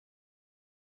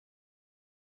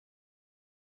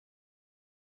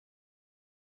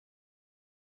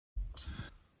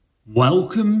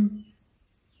Welcome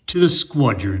to the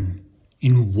squadron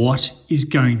in what is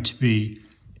going to be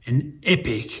an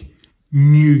epic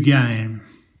new game.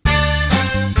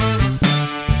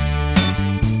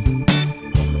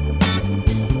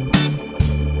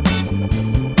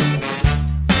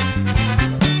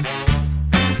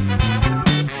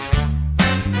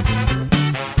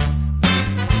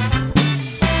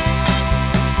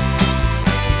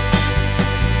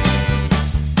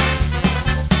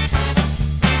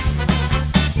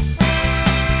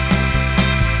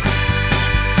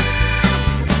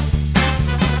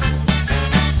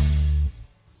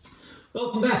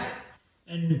 Welcome back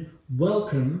and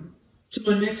welcome to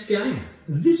my next game.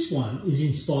 This one is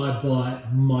inspired by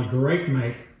my great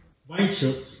mate Wayne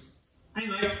Schultz. Hey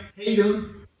mate, how you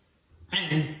doing?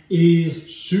 And it is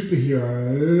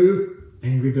SuperHero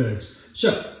Angry Birds.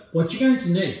 So what you're going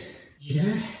to need, you're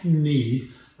going to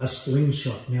need a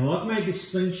slingshot. Now I've made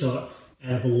this slingshot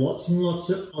out of lots and lots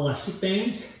of elastic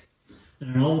bands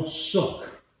and an old sock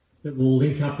that will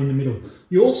link up in the middle.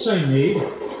 You also need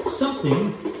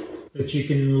something that you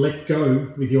can let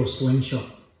go with your slingshot.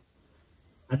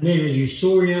 And then, as you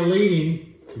saw in our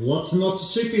lead-in, lots and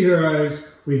lots of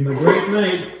superheroes with my great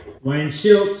mate Wayne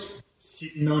Schultz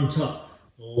sitting on top.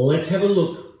 Let's have a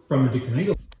look from a different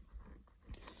angle.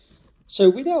 So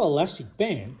with our elastic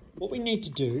band, what we need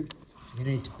to do, we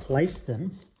need to place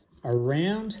them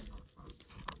around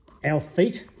our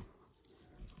feet,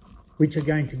 which are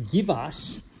going to give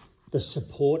us the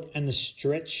support and the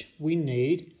stretch we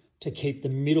need to keep the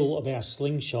middle of our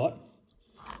slingshot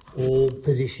all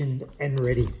positioned and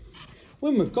ready.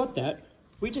 When we've got that,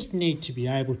 we just need to be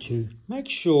able to make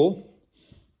sure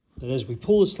that as we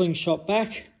pull the slingshot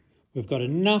back, we've got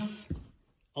enough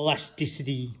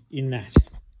elasticity in that.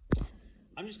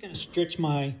 I'm just going to stretch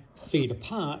my feet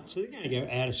apart, so they're going to go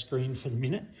out of screen for the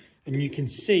minute, and you can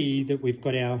see that we've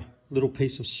got our little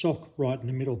piece of sock right in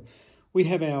the middle. We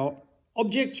have our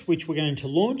objects which we're going to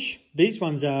launch. These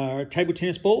ones are table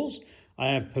tennis balls. I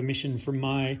have permission from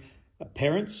my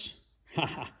parents,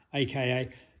 aka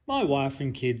my wife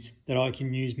and kids, that I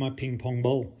can use my ping pong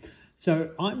ball.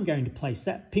 So I'm going to place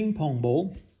that ping pong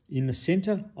ball in the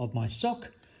center of my sock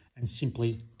and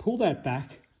simply pull that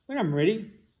back. When I'm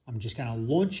ready, I'm just going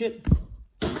to launch it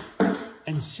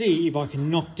and see if I can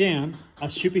knock down a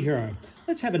superhero.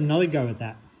 Let's have another go at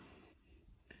that.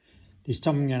 This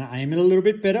time I'm going to aim it a little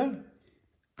bit better.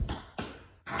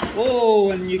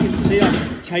 Oh, and you can see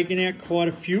I've taken out quite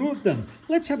a few of them.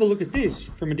 Let's have a look at this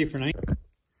from a different angle.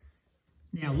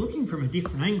 Now, looking from a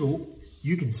different angle,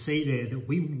 you can see there that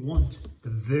we want the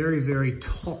very, very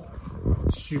top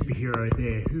superhero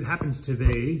there, who happens to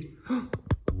be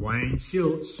Wayne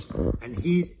Schultz, and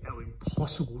he's our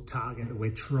impossible target that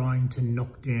we're trying to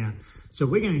knock down. So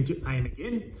we're going to aim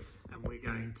again, and we're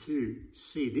going to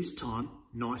see this time,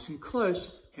 nice and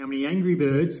close, how many Angry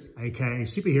Birds, aka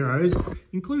superheroes,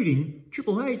 including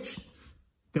Triple H,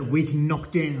 that we can knock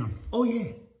down. Oh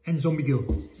yeah, and Zombie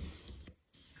Girl.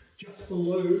 Just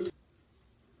below.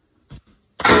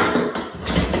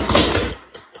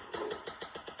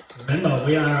 Remember,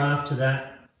 we are after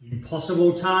that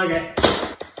impossible target.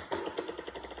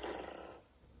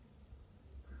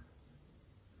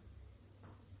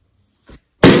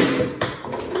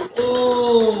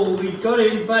 Oh, we got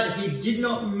him, but he did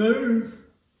not move.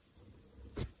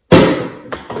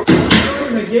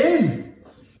 Got him again.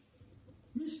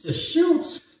 Mr.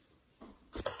 Schultz.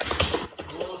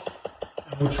 Oh,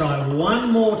 and we'll try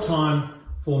one more time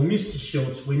for Mr.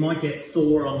 Schultz. We might get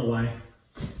Thor on the way.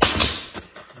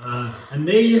 And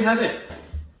there you have it.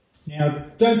 Now,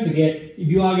 don't forget, if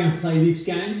you are going to play this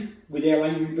game with our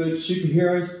Angry Birds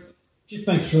superheroes, just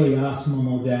make sure you ask Mum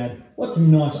or Dad, what's a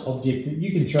nice object that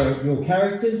you can throw at your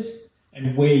characters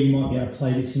and where you might be able to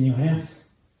play this in your house.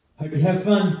 Hope you have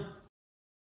fun.